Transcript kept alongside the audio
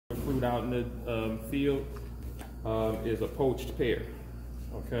fruit out in the field is a poached pear.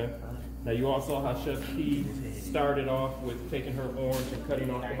 Okay. Now you all saw how Chef P started off with taking her orange and cutting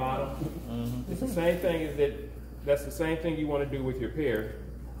off the bottom. It's the same thing that's the same thing you want to do with your pear.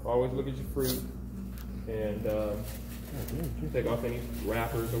 Always look at your fruit and take off any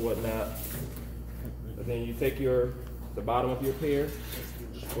wrappers or whatnot. But then you take the bottom of your pear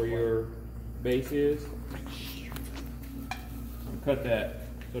where your base is and cut that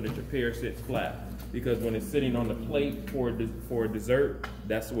so that your pear sits flat. Because when it's sitting on the plate for a dessert,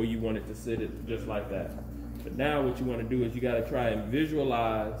 that's where you want it to sit, just like that. But now what you want to do is you got to try and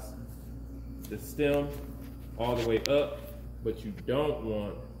visualize the stem all the way up, but you don't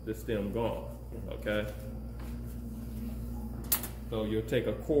want the stem gone, okay? So you'll take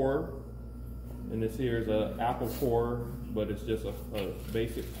a core, and this here is an apple core, but it's just a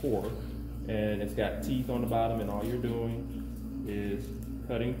basic core, and it's got teeth on the bottom, and all you're doing is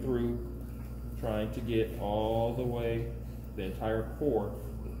cutting through, trying to get all the way, the entire core,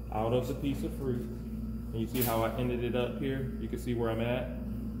 out of the piece of fruit. And you see how I ended it up here? You can see where I'm at.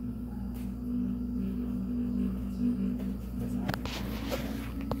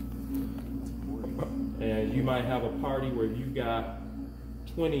 And you might have a party where you got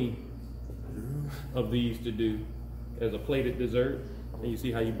 20 of these to do as a plated dessert. And you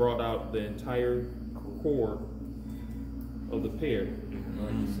see how you brought out the entire core of the pear.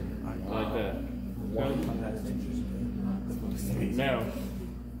 Like that. Okay. Now,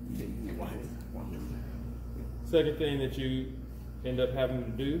 second thing that you end up having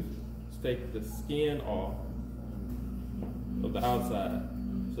to do is take the skin off of the outside.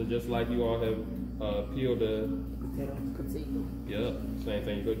 So just like you all have peeled the yep, same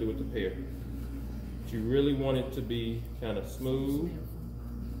thing you go do with the pear. But you really want it to be kind of smooth.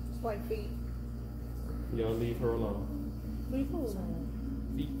 Like feet. Y'all leave her alone. Leave who alone?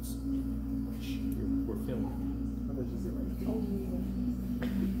 Feet. We're filming.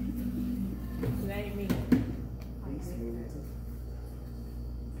 That ain't me.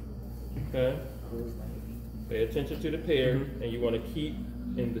 Okay. Pay attention to the pear, and you want to keep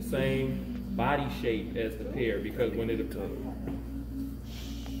in the same body shape as the pear, because when it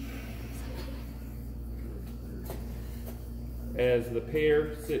as the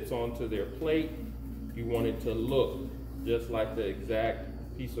pear sits onto their plate, you want it to look just like the exact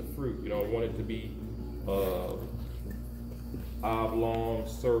piece of fruit. You don't want it to be oblong,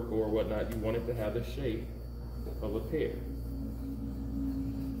 circle, or whatnot. You want it to have the shape of a pear.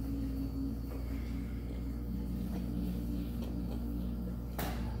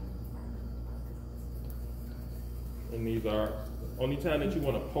 And these are, only time that you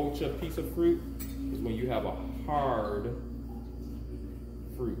want to poach a piece of fruit is when you have a hard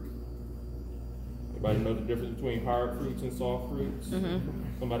fruit. Everybody know the difference between hard fruits and soft fruits?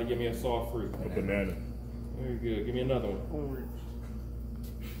 Somebody give me a soft fruit. A banana. Very good. Give me another one. Orange.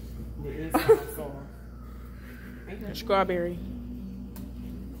 Strawberry.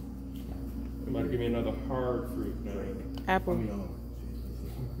 Somebody give me another hard fruit. No. Apple.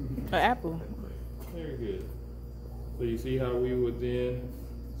 An apple. Very good. So you see how we would then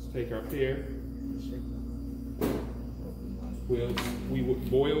take our pear. We would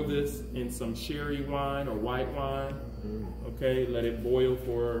boil this in some sherry wine or white wine. Okay, let it boil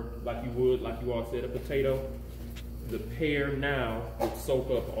for, like you all said, a potato. The pear now would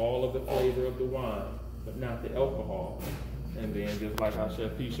soak up all of the flavor of the wine, but not the alcohol. And then just like how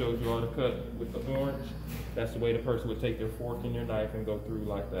Chef P showed you all to cut with the orange, that's the way the person would take their fork and their knife and go through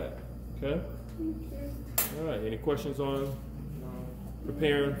like that. Okay? All right, any questions on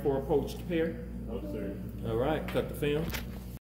preparing for a poached pear? No, sir. All right, cut the film.